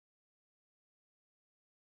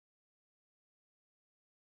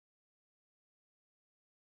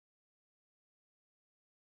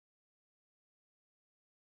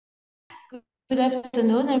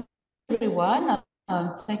afternoon, everyone.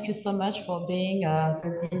 Thank you so much for being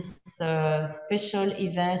this special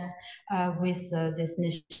event with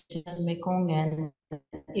Destination Mekong and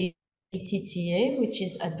ATTA, which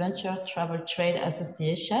is Adventure Travel Trade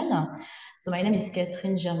Association. So my name is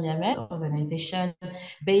Catherine Germiamet, organization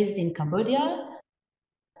based in Cambodia,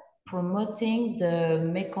 promoting the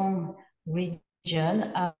Mekong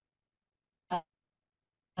region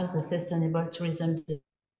as a sustainable tourism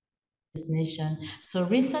destination. So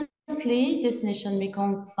recently, Destination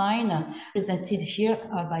Mekong sign presented here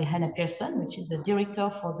by Hannah Pearson, which is the director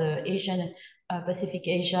for the Asian Pacific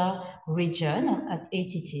Asia region at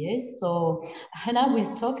ATTA. So Hannah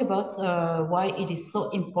will talk about why it is so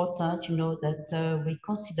important, that we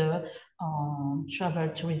consider travel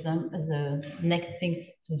tourism as the next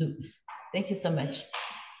things to do. Thank you so much.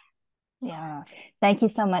 Yeah, thank you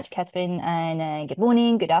so much, Catherine, and good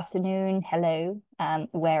morning, good afternoon, hello,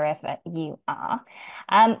 wherever you are.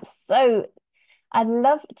 So I'd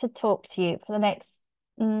love to talk to you for the next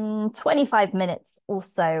 25 minutes or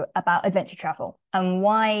so about adventure travel and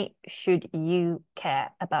why should you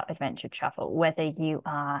care about adventure travel, whether you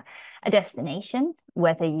are a destination,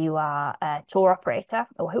 whether you are a tour operator,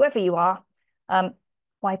 or whoever you are,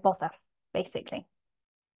 why bother, basically.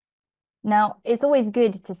 Now, it's always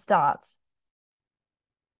good to start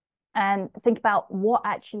and think about what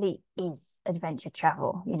actually is adventure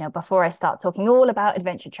travel. Before I start talking all about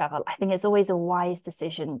adventure travel, I think it's always a wise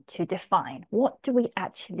decision to define what do we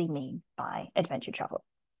actually mean by adventure travel.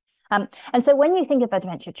 And so when you think of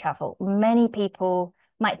adventure travel, many people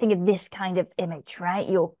might think of this kind of image, right?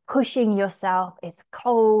 You're pushing yourself, it's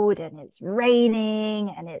cold and it's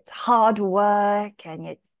raining and it's hard work and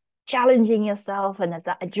you're challenging yourself and there's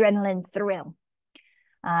that adrenaline thrill.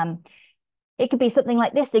 It could be something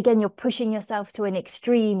like this. Again, you're pushing yourself to an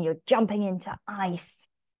extreme, you're jumping into ice.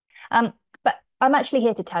 But I'm actually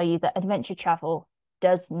here to tell you that adventure travel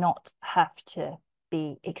does not have to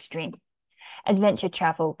be extreme. Adventure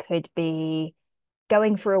travel could be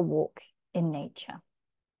going for a walk in nature.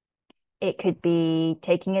 It could be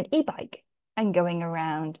taking an e-bike and going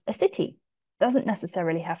around a city. Doesn't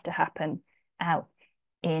necessarily have to happen out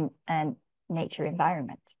in a nature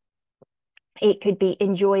environment. It could be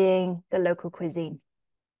enjoying the local cuisine.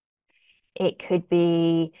 It could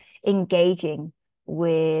be engaging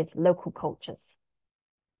with local cultures.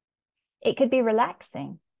 It could be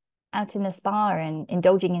relaxing out in the spa and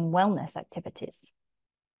indulging in wellness activities.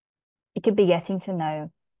 It could be getting to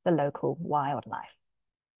know the local wildlife.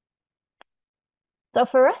 So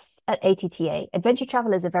for us at ATTA, adventure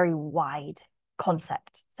travel is a very wide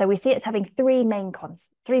concept. So we see it's having three main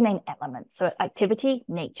elements. So activity,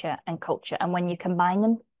 nature, and culture. And when you combine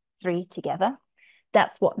them three together,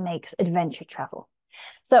 that's what makes adventure travel.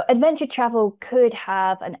 So adventure travel could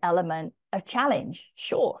have an element of challenge,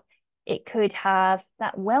 sure. It could have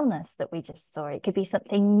that wellness that we just saw. It could be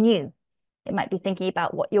something new. It might be thinking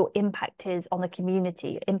about what your impact is on the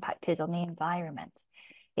community, your impact is on the environment.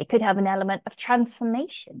 It could have an element of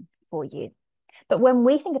transformation for you. But when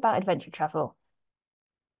we think about adventure travel,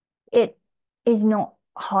 it is not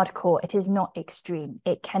hardcore. It is not extreme.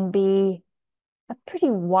 It can be a pretty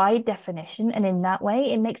wide definition. And in that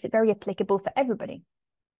way, it makes it very applicable for everybody.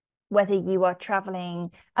 Whether you are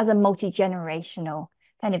traveling as a multi-generational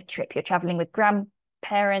kind of trip, you're traveling with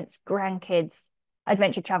grandparents, grandkids,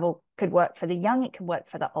 adventure travel could work for the young, it can work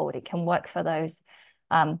for the old, it can work for those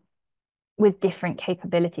with different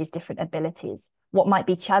capabilities, different abilities. What might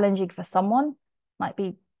be challenging for someone might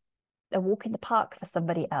be a walk in the park for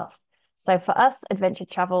somebody else. So for us, adventure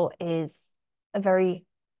travel is a very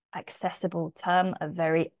accessible term, a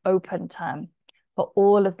very open term for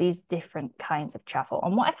all of these different kinds of travel.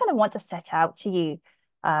 And what I kind of want to set out to you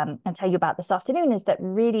and tell you about this afternoon is that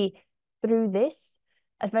really through this,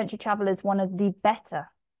 adventure travel is one of the better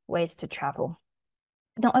ways to travel,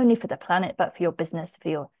 not only for the planet, but for your business, for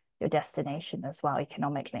your destination as well,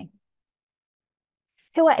 economically.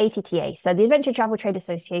 Who are ATTA? So the Adventure Travel Trade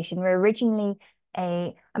Association, we're originally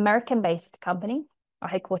an American-based company. Our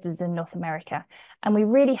headquarters is in North America. And we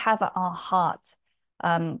really have at our heart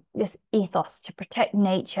this ethos to protect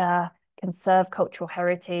nature, conserve cultural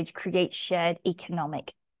heritage, create shared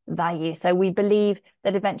economic value. So we believe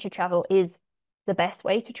that adventure travel is the best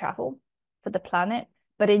way to travel for the planet.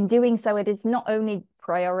 But in doing so, it is not only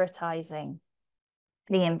prioritizing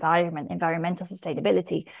the environment, environmental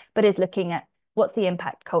sustainability, but is looking at what's the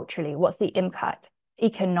impact culturally, what's the impact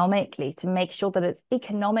economically, to make sure that it's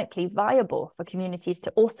economically viable for communities to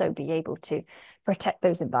also be able to protect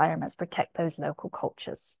those environments, protect those local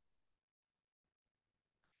cultures.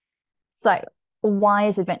 So why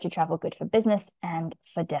is adventure travel good for business and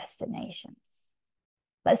for destinations?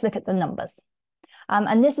 let's look at the numbers.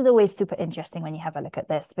 And this is always super interesting when you have a look at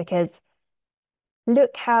this, because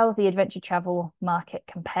look how the adventure travel market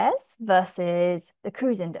compares versus the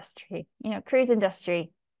cruise industry. Cruise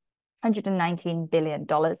industry, $119 billion.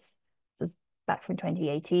 This is back from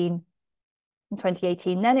 2018. In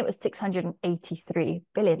 2018, then it was 683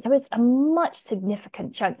 billion. So it's a much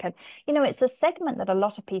significant chunk. And, it's a segment that a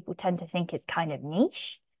lot of people tend to think is kind of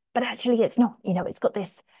niche, but actually it's not. It's got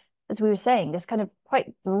this, as we were saying, this kind of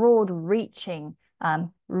quite broad reaching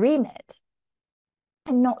remit,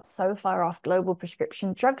 and not so far off global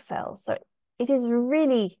prescription drug sales. So it is a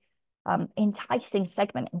really enticing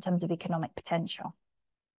segment in terms of economic potential.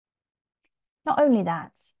 Not only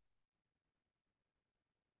that,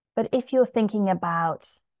 but if you're thinking about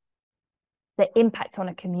the impact on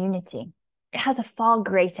a community, it has a far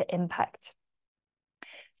greater impact.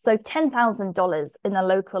 So $10,000 in the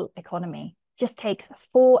local economy just takes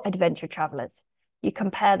 4 adventure travelers. You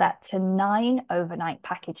compare that to 9 overnight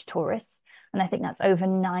package tourists, and I think that's over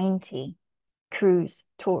 90 cruise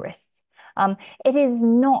tourists. It is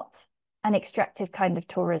not an extractive kind of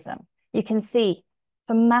tourism. You can see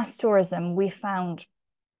for mass tourism, we found,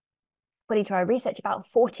 according to our research, about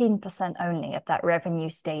 14% only of that revenue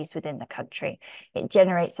stays within the country. It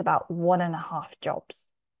generates about 1.5 jobs.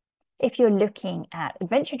 If you're looking at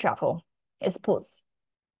adventure travel, it supports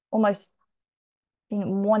almost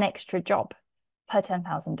 1 extra job per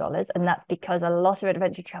 $10,000. And that's because a lot of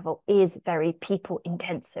adventure travel is very people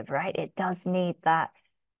intensive, right? It does need that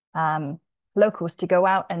locals to go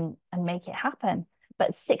out and make it happen.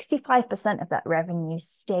 But 65% of that revenue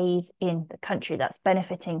stays in the country. That's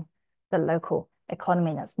benefiting the local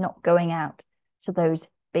economy. That's not going out to those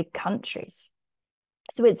big countries.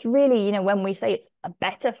 So it's really, when we say it's a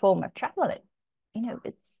better form of travel,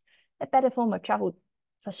 it's a better form of travel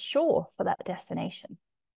for sure for that destination.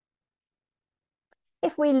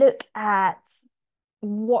 If we look at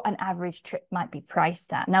what an average trip might be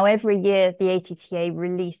priced at. Now, every year, the ATTA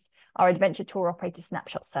release our Adventure Tour Operator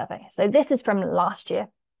Snapshot Survey. So this is from last year.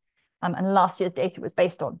 And last year's data was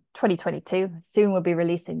based on 2022. Soon we'll be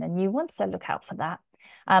releasing the new one, so look out for that.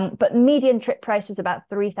 But median trip price was about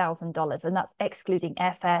 $3,000, and that's excluding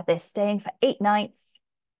airfare. They're staying for 8 nights,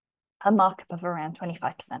 a markup of around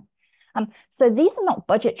 25%. So these are not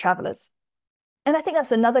budget travelers. And I think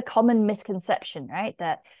that's another common misconception, right?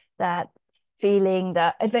 That feeling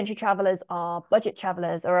that adventure travelers are budget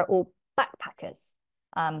travelers or are all backpackers.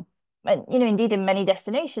 And, indeed, in many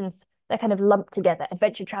destinations, they're kind of lumped together,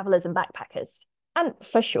 adventure travelers and backpackers. And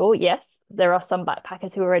for sure, yes, there are some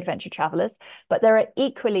backpackers who are adventure travelers, but there are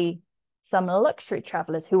equally some luxury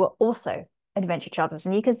travelers who are also adventure travelers.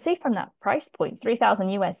 And you can see from that price point, 3,000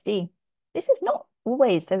 USD, this is not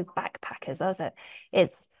always those backpackers, is it?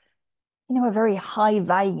 It's, a very high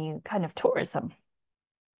value kind of tourism.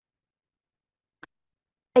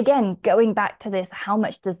 Again, going back to this, how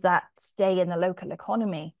much does that stay in the local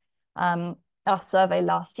economy? Our survey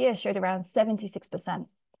last year showed around 76%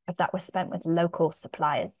 of that was spent with local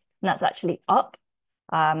suppliers. And that's actually up.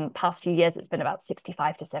 Past few years, it's been about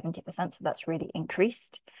 65 to 70%. So that's really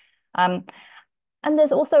increased. And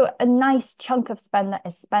there's also a nice chunk of spend that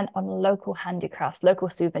is spent on local handicrafts, local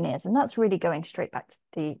souvenirs. And that's really going straight back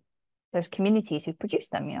to those communities who produce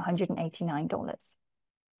them, $189.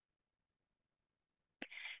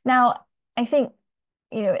 Now, I think,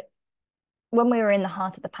 when we were in the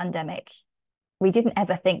heart of the pandemic, we didn't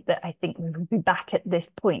ever think that we would be back at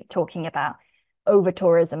this point talking about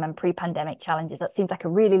over-tourism and pre-pandemic challenges. That seemed like a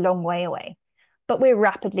really long way away. But we're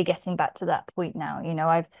rapidly getting back to that point now.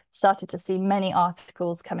 I've started to see many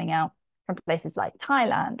articles coming out from places like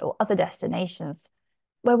Thailand or other destinations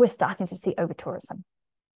where we're starting to see over-tourism.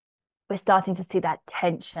 We're starting to see that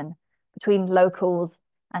tension between locals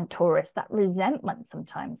and tourists, that resentment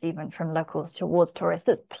sometimes even from locals towards tourists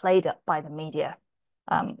that's played up by the media,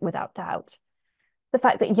 without doubt. The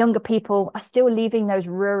fact that younger people are still leaving those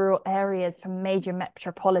rural areas for major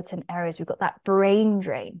metropolitan areas. We've got that brain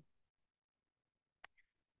drain.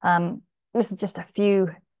 This is just a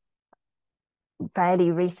few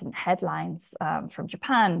fairly recent headlines from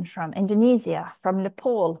Japan, from Indonesia, from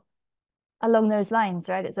Nepal, along those lines,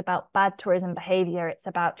 right? It's about bad tourism behavior. It's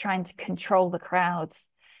about trying to control the crowds.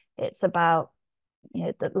 It's about,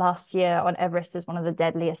 that last year on Everest is one of the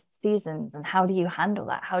deadliest seasons. And how do you handle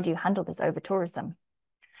that? How do you handle this over-tourism?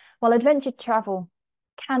 Well, adventure travel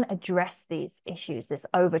can address these issues, this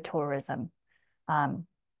over-tourism, the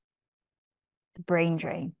brain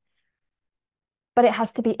drain, but it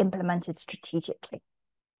has to be implemented strategically.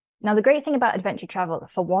 Now, the great thing about adventure travel,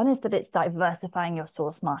 for one, is that it's diversifying your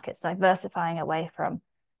source markets, diversifying away from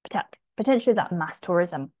potentially that mass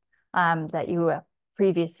tourism that you were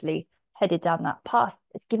previously headed down that path,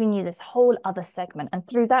 it's giving you this whole other segment. And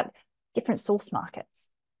through that, different source markets.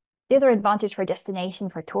 The other advantage for a destination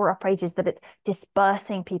for a tour operator is that it's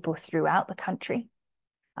dispersing people throughout the country.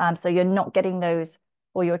 So you're not getting those,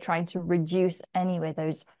 or you're trying to reduce anyway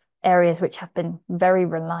those areas which have been very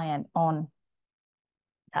reliant on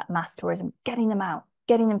that mass tourism, getting them out,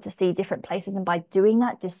 getting them to see different places. And by doing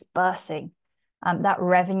that, dispersing that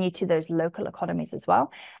revenue to those local economies as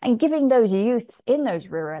well, and giving those youths in those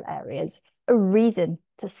rural areas a reason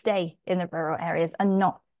to stay in the rural areas and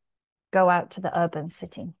not go out to the urban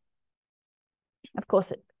city. Of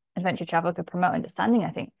course, adventure travel could promote understanding. I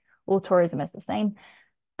think all tourism is the same.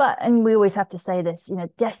 But, and we always have to say this, you know,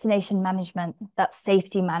 destination management, that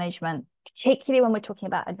safety management, particularly when we're talking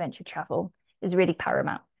about adventure travel, is really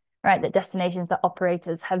paramount, right? That destinations, that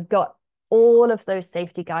operators have got all of those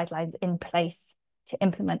safety guidelines in place to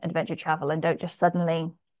implement adventure travel, and don't just suddenly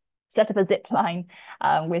set up a zip line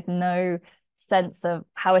with no sense of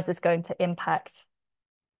how is this going to impact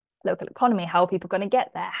local economy? How are people going to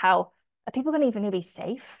get there? How are people going to even be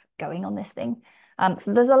safe going on this thing?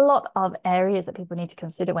 So there's a lot of areas that people need to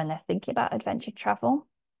consider when they're thinking about adventure travel,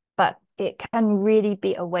 but it can really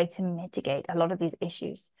be a way to mitigate a lot of these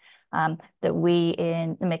issues that we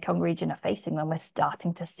in the Mekong region are facing when we're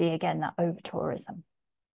starting to see again that over-tourism.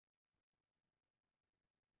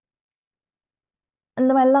 And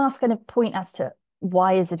then my last kind of point as to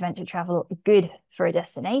why is adventure travel good for a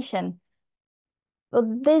destination?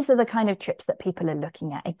 Well, these are the kind of trips that people are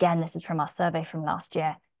looking at. Again, this is from our survey from last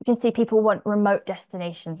year. You can see people want remote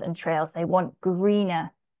destinations and trails. They want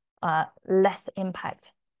greener, less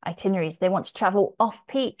impact itineraries. They want to travel off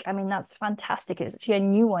peak. I mean, that's fantastic. It was actually a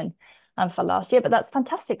new one for last year, but that's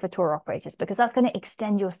fantastic for tour operators because that's going to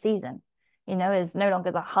extend your season. You know, it's no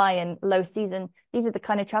longer the high and low season. These are the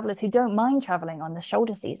kind of travelers who don't mind traveling on the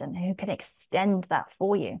shoulder season, who can extend that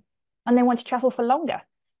for you. And they want to travel for longer.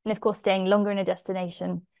 And of course, staying longer in a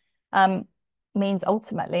destination means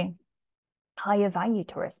ultimately higher value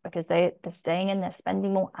tourists because they're staying and they're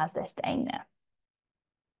spending more as they're staying there.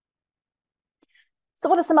 So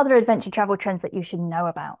what are some other adventure travel trends that you should know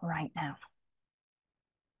about right now?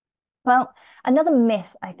 Well, another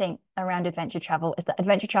myth, I think, around adventure travel is that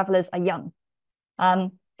adventure travelers are young. They're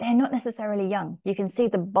not necessarily young. You can see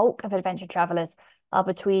the bulk of adventure travelers are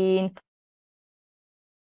between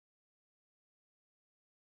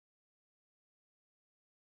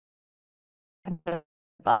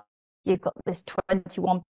you've got this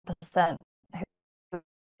 21% who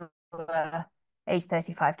are age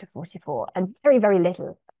 35 to 44, and very, very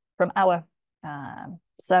little from our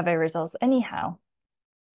survey results anyhow.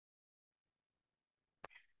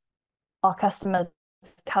 Our customers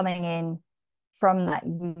coming in from that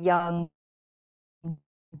young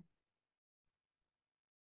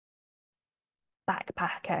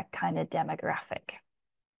backpacker kind of demographic.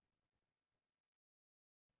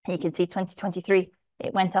 You can see 2023,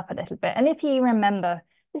 it went up a little bit. And if you remember,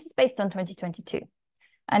 this is based on 2022.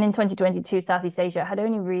 And in 2022, Southeast Asia had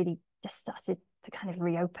only really just started to kind of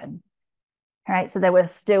reopen. All right, so there was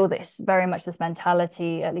still this, very much this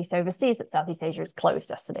mentality, at least overseas, that Southeast Asia is closed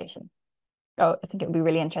destination. So I think it would be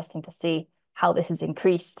really interesting to see how this has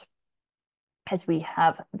increased as we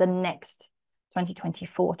have the next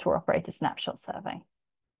 2024 tour operator snapshot survey.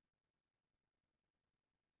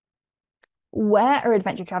 Where are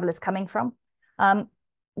adventure travelers coming from?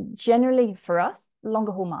 Generally for us,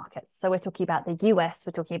 longer haul markets. So we're talking about the US,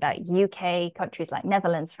 we're talking about UK, countries like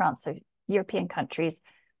Netherlands, France, so European countries.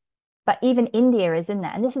 But even India is in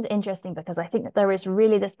there. And this is interesting because I think that there is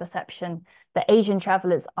really this perception that Asian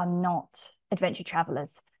travelers are not adventure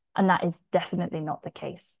travelers. And that is definitely not the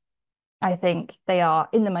case. I think they are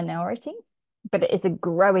in the minority, but it is a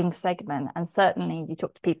growing segment. And certainly you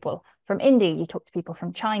talk to people from India, you talk to people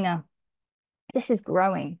from China. This is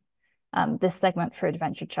growing, this segment for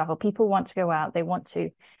adventure travel. People want to go out, they want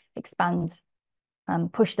to expand,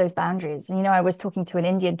 push those boundaries. And, you know, I was talking to an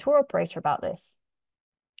Indian tour operator about this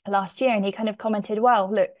last year, and he kind of commented, well,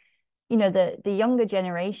 look, you know, the younger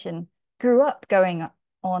generation grew up going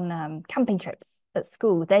on camping trips at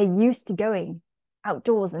school. They're used to going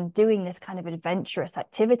outdoors and doing this kind of adventurous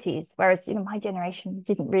activities, whereas, you know, my generation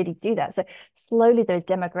didn't really do that. So slowly those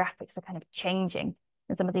demographics are kind of changing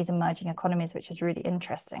in some of these emerging economies, which is really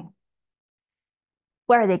interesting.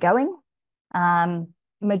 Where are they going?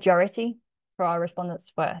 Majority for our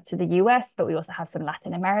respondents were to the US, but we also have some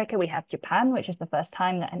Latin America. We have Japan, which is the first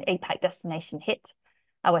time that an APAC destination hit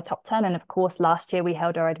our top 10. And of course, last year we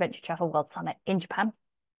held our Adventure Travel World Summit in Japan.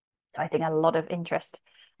 So I think a lot of interest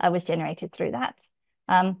was generated through that.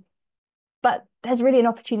 But there's really an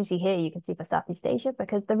opportunity here, you can see, for Southeast Asia,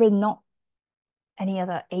 because there is not any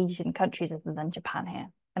other Asian countries other than Japan here.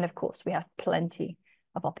 And of course, we have plenty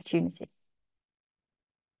of opportunities.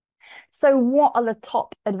 So what are the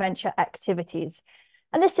top adventure activities?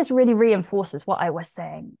 And this just really reinforces what I was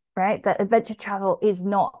saying, right? That adventure travel is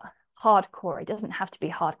not hardcore. It doesn't have to be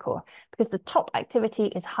hardcore, because the top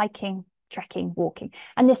activity is hiking, trekking, walking.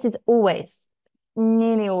 And this is always,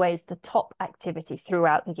 nearly always, the top activity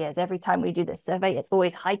throughout the years. Every time we do this survey, it's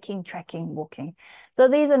always hiking, trekking, walking. So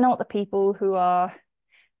these are not the people who are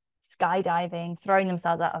skydiving, throwing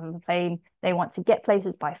themselves out of a plane. They want to get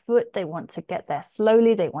places by foot. They want to get there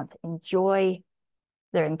slowly. They want to enjoy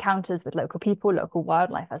their encounters with local people, local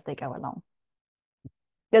wildlife as they go along.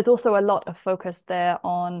 There's also a lot of focus there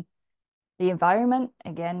on the environment.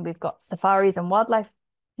 Again, we've got safaris and wildlife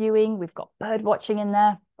viewing. We've got bird watching in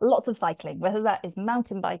there. Lots of cycling, whether that is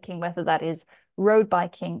mountain biking, whether that is road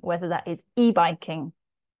biking, whether that is e-biking.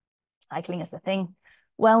 Cycling is the thing.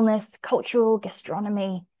 Wellness, cultural,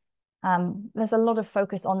 gastronomy. There's a lot of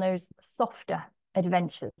focus on those softer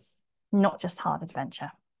adventures, not just hard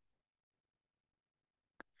adventure.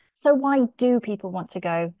 So why do people want to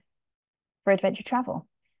go for adventure travel?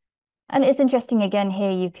 And it's interesting, again,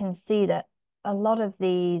 here you can see that a lot of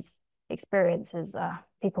these experiences,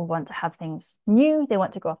 people want to have things new. They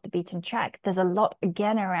want to go off the beaten track. There's a lot,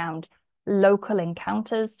 again, around local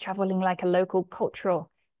encounters, traveling like a local,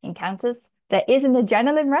 cultural encounters. There is an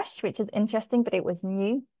adrenaline rush, which is interesting, but it was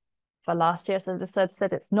new for last year. So as I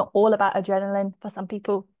said, it's not all about adrenaline. For some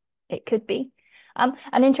people, it could be. And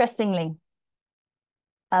interestingly,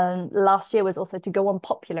 last year was also to go on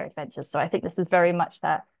popular adventures. So I think this is very much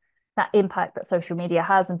that impact that social media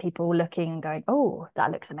has, and people looking and going, oh,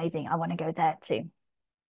 that looks amazing. I want to go there too.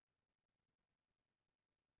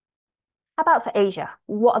 How about for Asia?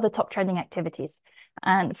 What are the top trending activities?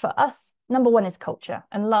 And for us, number one is culture.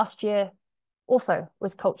 And last year also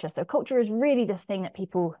was culture. So culture is really the thing that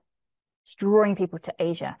it's drawing people to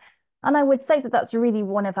Asia. And I would say that that's really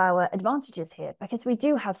one of our advantages here, because we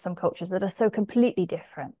do have some cultures that are so completely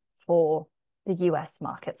different for the US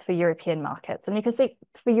markets, for European markets. And you can see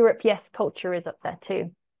for Europe, yes, culture is up there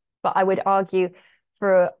too. But I would argue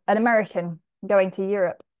for an American going to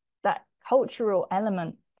Europe, that cultural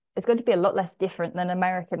element is going to be a lot less different than an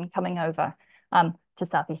American coming over to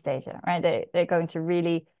Southeast Asia, right? They're going to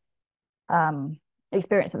really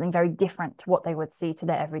experience something very different to what they would see to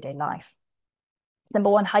their everyday life. Number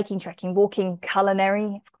one, hiking, trekking, walking, culinary,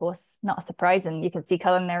 of course, not a surprise. And you can see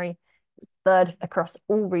culinary is third across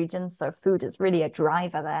all regions. So food is really a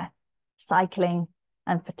driver there. Cycling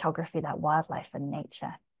and photography, that wildlife and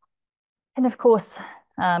nature. And of course,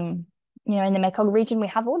 in the Mekong region, we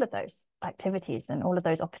have all of those activities and all of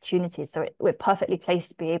those opportunities. So we're perfectly placed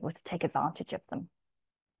to be able to take advantage of them.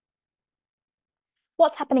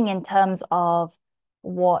 What's happening in terms of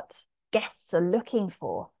what guests are looking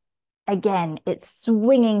for? Again, it's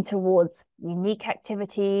swinging towards unique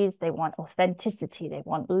activities. They want authenticity. They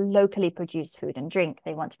want locally produced food and drink.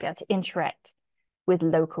 They want to be able to interact with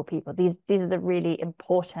local people. These are the really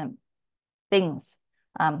important things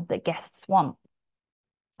that guests want.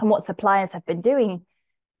 And what suppliers have been doing,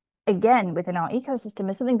 again, within our ecosystem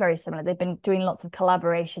is something very similar. They've been doing lots of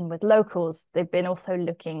collaboration with locals. They've been also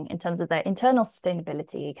looking in terms of their internal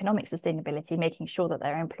sustainability, economic sustainability, making sure that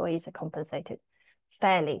their employees are compensated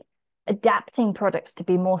fairly, adapting products to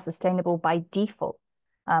be more sustainable by default,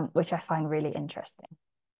 which I find really interesting.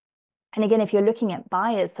 And again, if you're looking at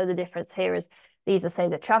buyers, so the difference here is these are, say,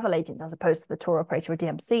 the travel agents as opposed to the tour operator or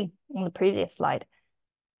DMC in the previous slide,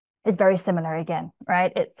 is very similar again,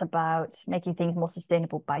 right? It's about making things more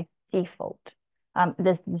sustainable by default.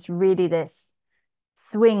 There's really this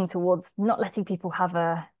swing towards not letting people have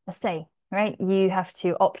a say, right? You have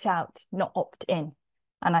to opt out, not opt in.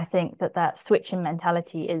 And I think that switch in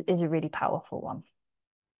mentality is a really powerful one.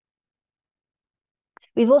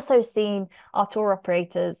 We've also seen our tour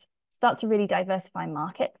operators start to really diversify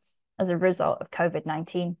markets as a result of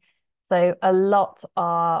COVID-19. So a lot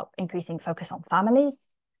are increasing focus on families,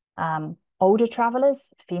 older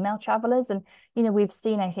travelers, female travelers. And, we've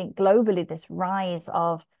seen, I think, globally this rise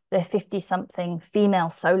of the 50-something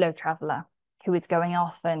female solo traveler who is going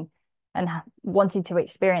off and wanting to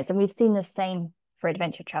experience. And we've seen the same for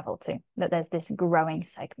adventure travel too, that there's this growing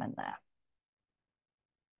segment there.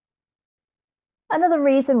 Another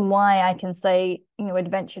reason why I can say,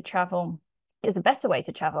 adventure travel is a better way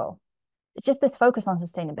to travel is just this focus on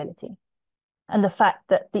sustainability and the fact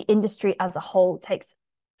that the industry as a whole takes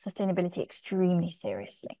sustainability extremely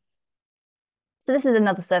seriously. So this is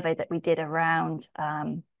another survey that we did around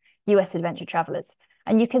US adventure travelers.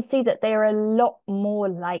 And you can see that they are a lot more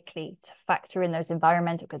likely to factor in those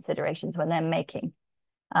environmental considerations when they're making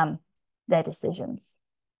their decisions.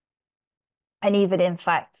 And even in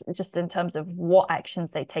fact, just in terms of what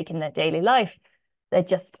actions they take in their daily life, they're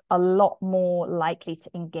just a lot more likely to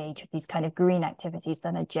engage with these kind of green activities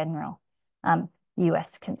than a general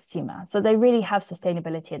US consumer. So they really have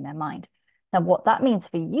sustainability in their mind. Now, what that means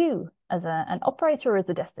for you as an operator or as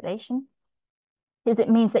a destination is it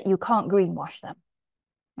means that you can't greenwash them,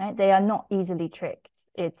 right? They are not easily tricked.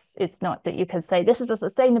 It's not that you can say, this is a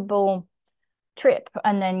sustainable trip,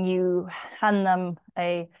 and then you hand them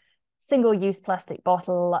a single-use plastic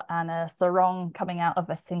bottle and a sarong coming out of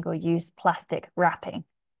a single-use plastic wrapping,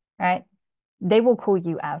 right? They will call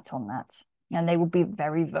you out on that, and they will be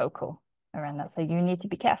very vocal around that. So you need to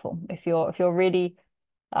be careful if you're really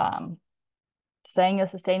saying you're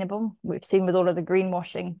sustainable. We've seen with all of the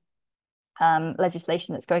greenwashing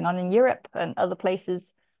legislation that's going on in Europe and other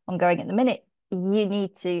places ongoing at the minute, you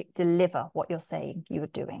need to deliver what you're saying you're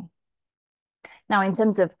doing. Now, in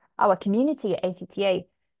terms of our community at ATTA,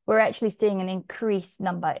 we're actually seeing an increased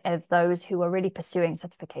number of those who are really pursuing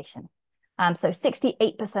certification. So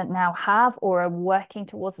 68% now have or are working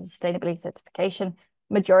towards a sustainability certification.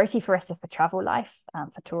 Majority for us are for travel life,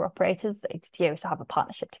 for tour operators. ATTA also have a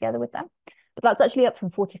partnership together with them. But that's actually up from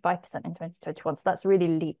 45% in 2021. So that's really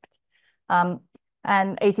leaped. And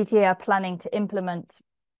ATTA are planning to implement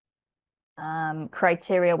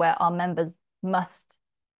criteria where our members must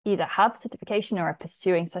either have certification or are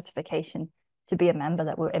pursuing certification to be a member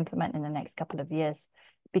that we'll implement in the next couple of years.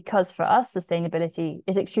 Because for us, sustainability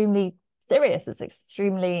is extremely serious. It's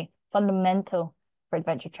extremely fundamental for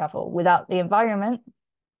adventure travel. Without the environment,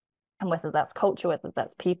 and whether that's culture, whether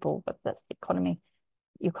that's people, whether that's the economy,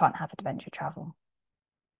 you can't have adventure travel.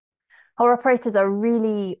 Our operators are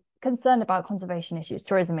really concerned about conservation issues,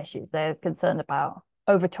 tourism issues. They're concerned about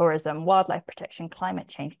over-tourism, wildlife protection, climate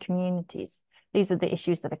change, communities. These are the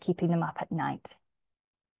issues that are keeping them up at night.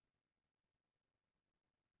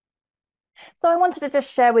 So I wanted to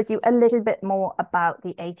just share with you a little bit more about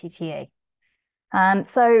the ATTA.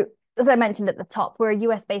 So as I mentioned at the top, we're a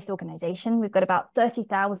US-based organization. We've got about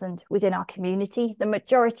 30,000 within our community, the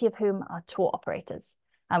majority of whom are tour operators.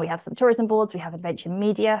 And we have some tourism boards, we have adventure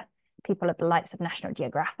media, people at the likes of National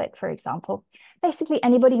Geographic, for example. Basically,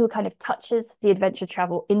 anybody who kind of touches the adventure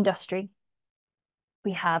travel industry,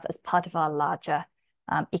 we have as part of our larger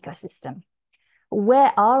ecosystem.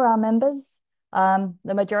 Where are our members? The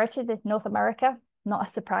majority of North America, not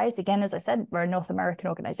a surprise. Again, as I said, we're a North American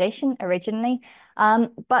organization originally.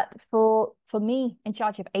 But for me, in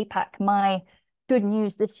charge of APAC, my good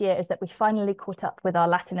news this year is that we finally caught up with our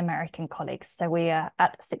Latin American colleagues. So we are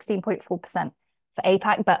at 16.4% for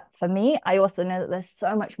APAC. But for me, I also know that there's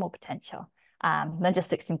so much more potential than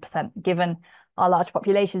just 16%, given our large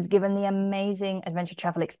populations, given the amazing adventure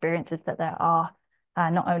travel experiences that there are,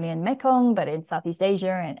 not only in Mekong, but in Southeast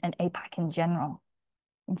Asia and APAC in general.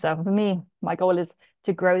 And so for me, my goal is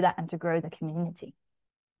to grow that and to grow the community.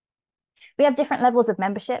 We have different levels of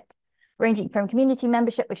membership, ranging from community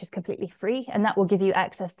membership, which is completely free, and that will give you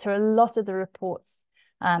access to a lot of the reports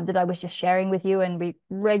that I was just sharing with you. And we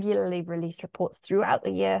regularly release reports throughout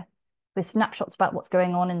the year with snapshots about what's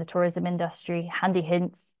going on in the tourism industry, handy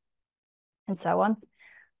hints, and so on,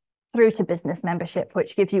 through to business membership,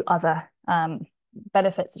 which gives you other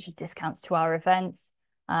benefits such as discounts to our events,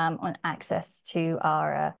 on access to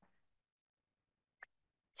our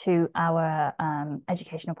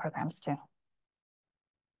educational programs too.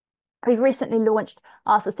 We've recently launched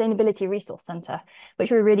our Sustainability Resource Center,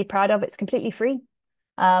 which we're really proud of. It's completely free.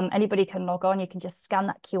 Anybody can log on. You can just scan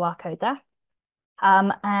that QR code there.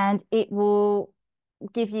 And it will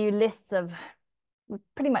give you lists of, we've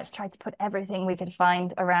pretty much tried to put everything we could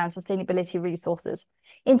find around sustainability resources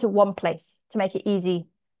into one place to make it easy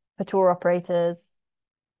for tour operators,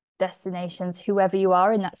 destinations, whoever you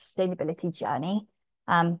are in that sustainability journey,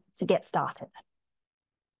 to get started.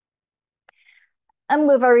 And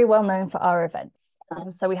we're very well known for our events.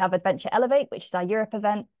 So we have Adventure Elevate, which is our Europe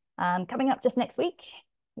event, coming up just next week.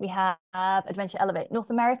 We have Adventure Elevate North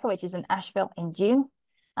America, which is in Asheville in June,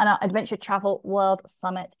 and our Adventure Travel World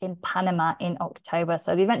Summit in Panama in October.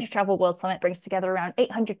 So the Adventure Travel World Summit brings together around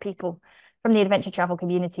 800 people from the adventure travel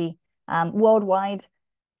community worldwide,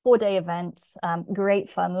 4-day events, great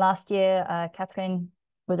fun. Last year, Catherine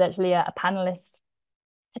was actually a panelist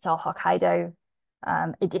at our Hokkaido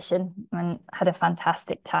edition and had a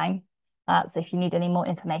fantastic time. So if you need any more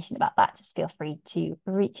information about that, just feel free to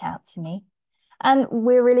reach out to me. And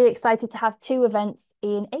we're really excited to have 2 events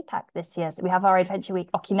in APAC this year. So we have our Adventure Week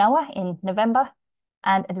Okinawa in November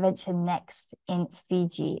and Adventure Next in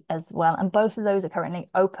Fiji as well. And both of those are currently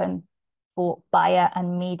open for buyer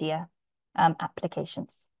and media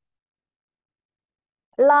applications.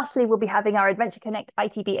 lastly, we'll be having our Adventure Connect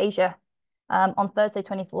ITB Asia on Thursday,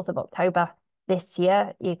 24th of October this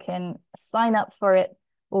year. You can sign up for it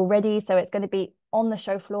already. So it's going to be on the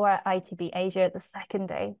show floor at ITB Asia, the second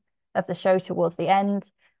day of the show towards the end.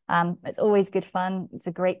 It's always good fun. It's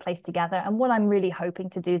a great place to gather. And what I'm really hoping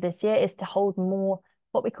to do this year is to hold more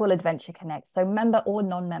what we call Adventure Connect. So member or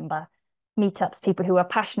non-member meetups, people who are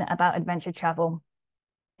passionate about adventure travel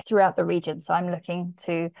throughout the region. So I'm looking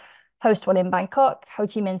to host one in Bangkok, Ho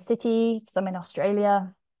Chi Minh City, some in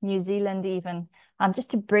Australia, New Zealand even,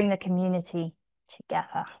 just to bring the community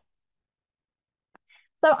together.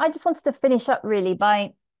 So I just wanted to finish up really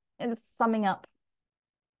by summing up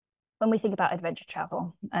when we think about adventure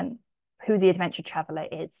travel and who the adventure traveler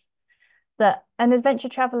is, that an adventure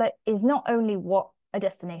traveler is not only what a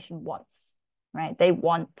destination wants, right? They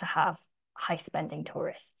want to have high spending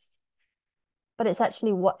tourists, but it's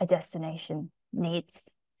actually what a destination needs.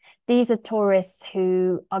 These are tourists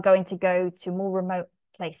who are going to go to more remote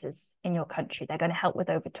places in your country. They're going to help with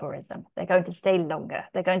over-tourism. They're going to stay longer.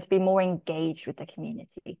 They're going to be more engaged with the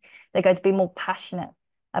community. They're going to be more passionate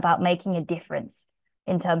about making a difference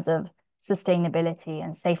in terms of sustainability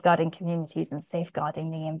and safeguarding communities and safeguarding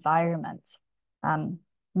the environment.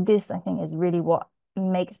 This, I think, is really what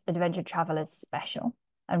makes adventure travelers special,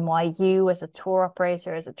 and why you as a tour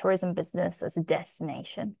operator, as a tourism business, as a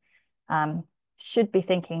destination, should be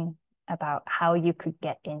thinking about how you could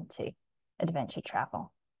get into adventure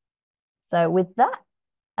travel. So with that,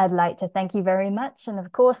 I'd like to thank you very much. And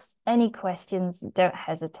of course, any questions, don't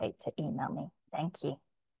hesitate to email me. Thank you.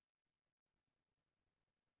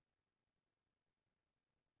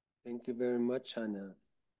 Thank you very much, Hannah.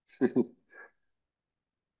 Can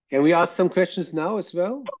we ask some questions now as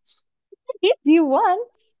well? If you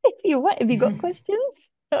got questions.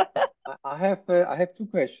 I have two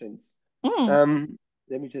questions. Let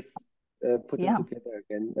me just put them together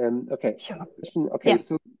again. Okay. Sure. Okay. Yeah.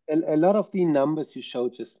 So a lot of the numbers you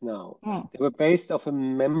showed just now, they were based off a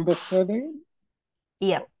member survey.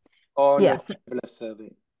 Yeah. Or a traveler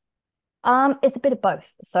survey. It's a bit of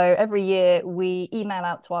both. So every year we email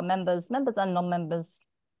out to our members and non-members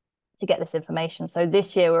to get this information. So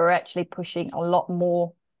this year we're actually pushing a lot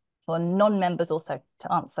more for non-members also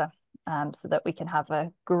to answer, so that we can have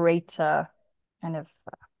a greater kind of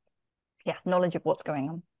knowledge of what's going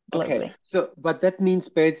on globally. Okay. So, but that means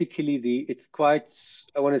basically it's quite,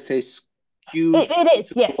 I want to say, skewed. It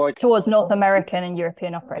is, yes, towards North American and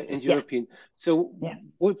European operators. And European. So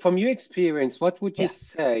from your experience, what would you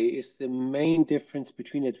say is the main difference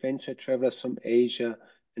between adventure travelers from Asia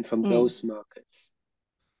and from those markets?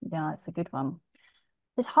 Yeah, it's a good one.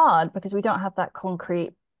 It's hard because we don't have that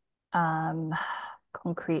concrete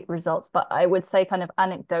results, but I would say kind of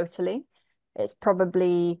anecdotally, it's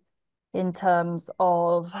probably in terms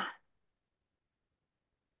of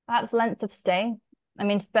perhaps length of stay. I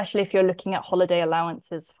mean, especially if you're looking at holiday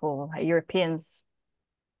allowances for Europeans.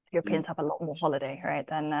 Europeans have a lot more holiday, right,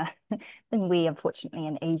 than we, unfortunately,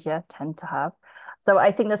 in Asia tend to have. So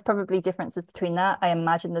I think there's probably differences between that. I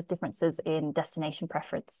imagine there's differences in destination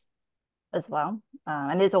preference as well.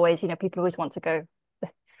 And there's always, people always want to go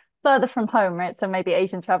further from home, right? So maybe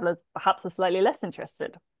Asian travelers perhaps are slightly less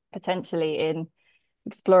interested potentially in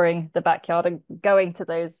exploring the backyard and going to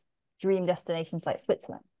those dream destinations like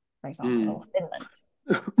Switzerland, for example, or Finland.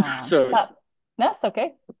 Sorry. That's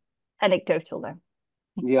okay. Anecdotal though.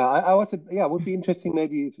 Yeah, it would be interesting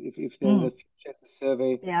maybe if there in the future is a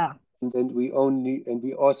survey. Yeah. And then we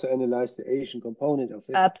also analyze the Asian component of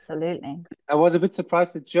it. Absolutely. I was a bit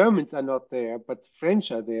surprised that Germans are not there, but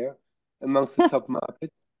French are there amongst the top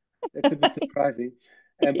markets. That's a bit surprising.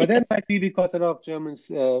 But that might be because a lot of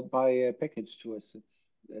Germans buy package tours.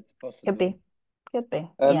 That's possible. Could be.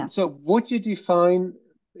 So would you define,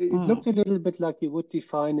 it looked a little bit like you would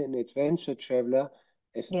define an adventure traveler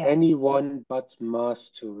as anyone but mass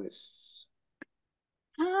tourists.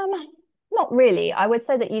 Not really. I would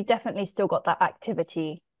say that you've definitely still got that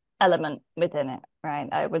activity element within it, right?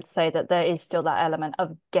 I would say that there is still that element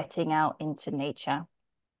of getting out into nature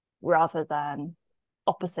rather than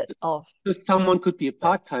opposite of. So someone could be a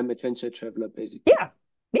part-time adventure traveler, basically.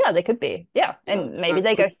 Yeah, they could be. Yeah. And maybe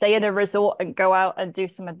they go stay at a resort and go out and do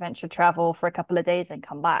some adventure travel for a couple of days and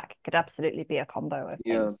come back. It could absolutely be a combo of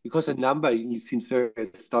things. Because the number seems very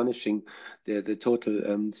astonishing, the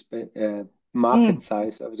total market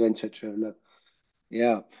size of adventure traveler.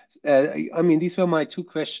 Yeah. I mean, these were my two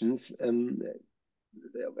questions.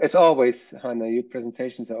 As always, Hannah, your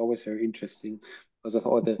presentations are always very interesting because of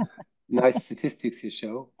all the nice statistics you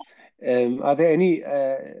show. Are there any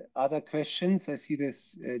other questions? I see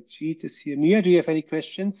this Jeet is here. Mia, do you have any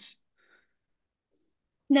questions?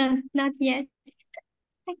 No, not yet.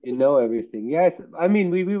 You know everything. Yes, I mean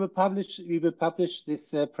we will publish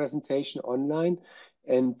this presentation online,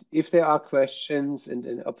 and if there are questions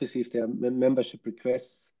and obviously if there are membership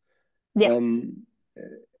requests, Yeah, um, uh,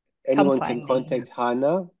 come anyone can find me. contact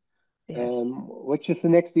Hannah. Yes. Which is the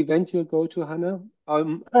next event you'll go to, Hannah? Will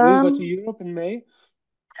you go to Um, Europe in May?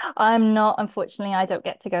 I'm not, unfortunately, I don't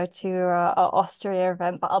get to go to our Austria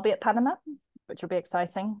event, but I'll be at Panama, which will be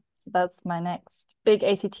exciting. So that's my next big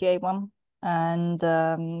ATTA one. And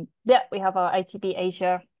yeah, we have our ITB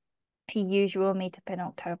Asia usual meetup in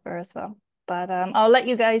October as well. But I'll let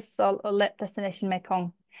you guys, I'll let Destination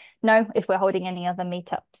Mekong know if we're holding any other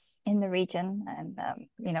meetups in the region. And,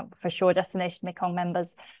 you know, for sure, Destination Mekong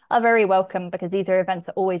members are very welcome because these are events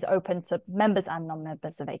that are always open to members and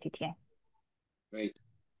non-members of ATTA. Great.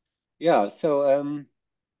 Yeah. So um,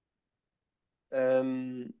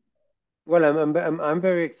 well, I'm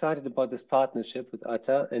very excited about this partnership with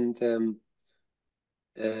ATA, and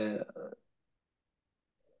uh,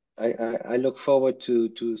 I look forward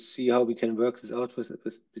to see how we can work this out with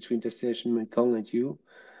between Destination Mekong and you.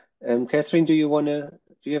 Catherine, do you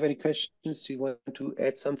have any questions? Do you want to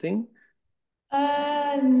add something?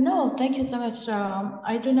 No, thank you so much.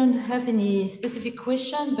 I do not have any specific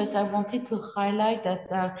question, but I wanted to highlight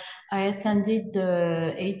that I attended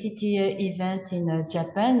the ATTA event in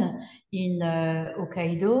Japan, in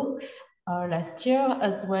Hokkaido, last year,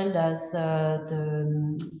 as well as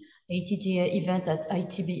the ATTA event at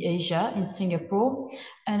ITB Asia in Singapore.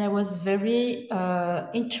 And I was very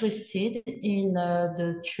interested in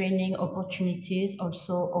the training opportunities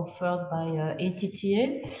also offered by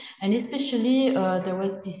ATTA. And especially there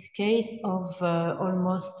was this case of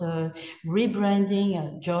almost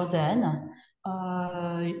rebranding Jordan,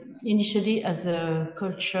 initially as a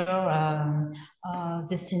culture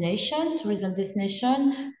destination, tourism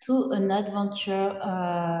destination, to an adventure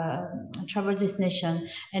travel destination.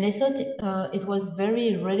 And I thought it was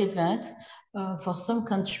very relevant for some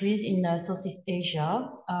countries in Southeast Asia,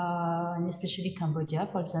 and especially Cambodia,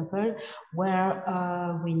 for example, where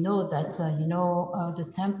we know that, the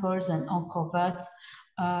temples and Angkor Wat,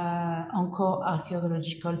 Angkor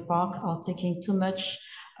Archaeological Park are taking too much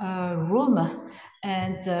room.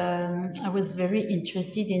 And I was very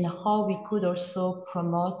interested in how we could also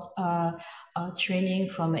promote training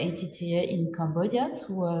from ATTA in Cambodia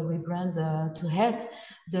to rebrand, to help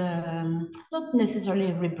the, not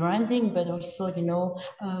necessarily rebranding, but also,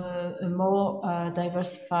 a more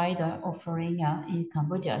diversified offering in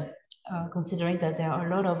Cambodia. Considering that there are a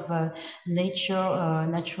lot of natural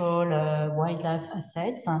wildlife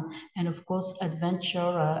assets, and of course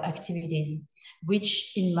adventure activities,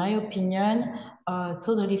 which in my opinion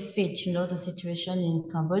totally fit, the situation in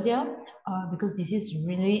Cambodia, because this is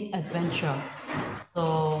really adventure.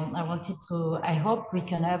 So I hope we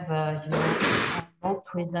can have, more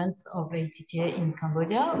presence of ATTA in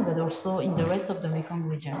Cambodia, but also in the rest of the Mekong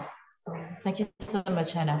region. So thank you so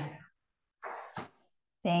much, Hannah.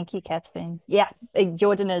 Thank you, Catherine. Yeah,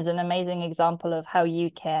 Jordan is an amazing example of how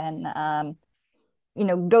you can,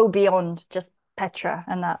 go beyond just Petra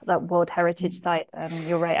and that World Heritage Site. And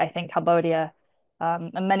you're right, I think Cambodia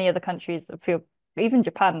and many other countries feel, even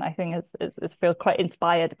Japan, I think is feel quite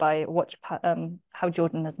inspired by how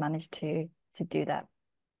Jordan has managed to do that.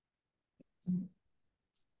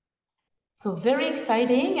 So very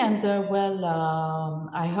exciting, and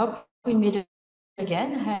I hope we meet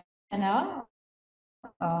again, Hannah.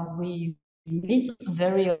 We meet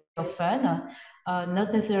very often,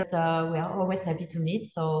 not necessarily that we are always happy to meet.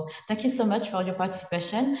 So thank you so much for your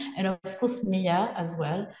participation, and of course Mia as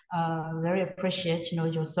well. Very appreciate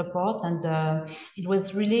your support, and it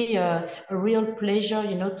was really a real pleasure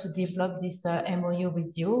to develop this MOU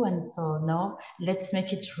with you. And so now let's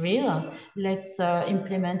make it real. Let's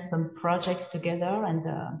implement some projects together, and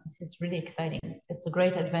this is really exciting. It's a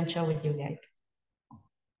great adventure with you guys.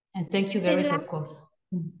 And thank you, Garrett, of course.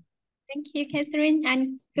 Thank you, Catherine,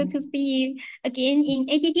 and good to see you again in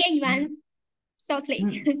ATTA event shortly.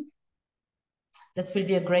 That will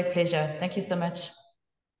be a great pleasure. Thank you so much.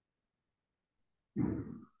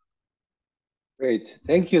 Great.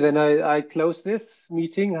 Thank you. Then I close this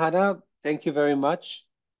meeting. Hannah, thank you very much.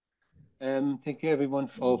 Thank you everyone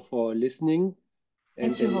for listening.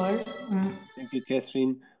 Thank you all. Thank you,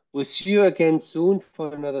 Catherine. We'll see you again soon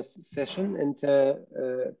for another session. And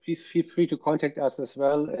please feel free to contact us as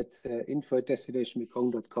well at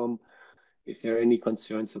info@destinationmekong.com if there are any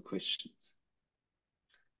concerns or questions.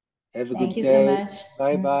 Have a good day. Thank you so much.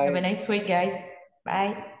 Bye-bye. Have a nice week, guys.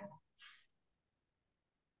 Bye.